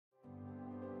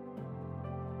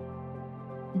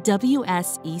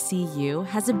WSECU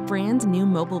has a brand new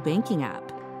mobile banking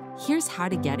app. Here's how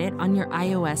to get it on your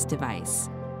iOS device.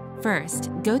 First,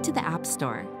 go to the App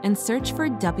Store and search for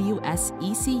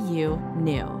WSECU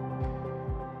New.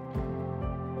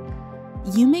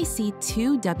 You may see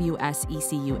two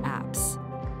WSECU apps.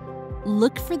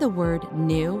 Look for the word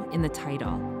New in the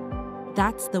title.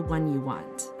 That's the one you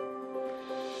want.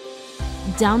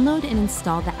 Download and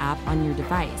install the app on your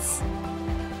device.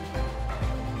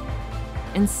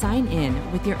 And sign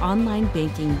in with your online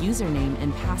banking username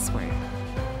and password.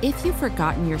 If you've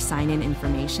forgotten your sign-in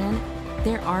information,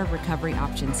 there are recovery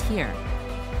options here.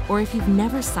 Or if you've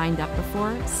never signed up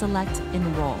before, select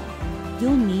Enroll.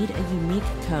 You'll need a unique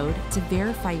code to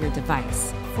verify your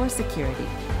device for security.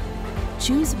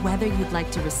 Choose whether you'd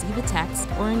like to receive a text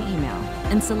or an email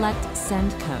and select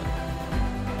Send Code.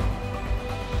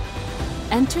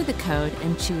 Enter the code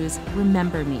and choose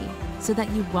Remember Me so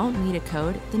that you won't need a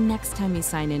code the next time you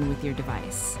sign in with your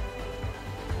device.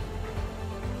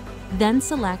 Then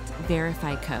select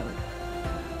Verify Code.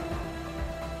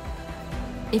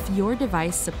 If your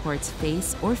device supports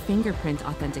face or fingerprint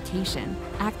authentication,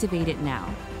 activate it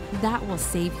now. That will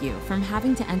save you from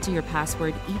having to enter your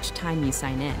password each time you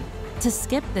sign in. To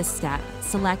skip this step,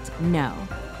 select No.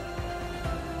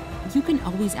 You can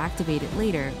always activate it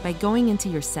later by going into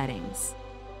your settings.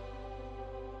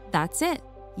 That's it.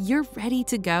 You're ready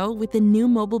to go with the new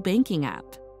mobile banking app.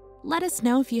 Let us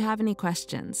know if you have any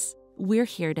questions. We're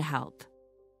here to help.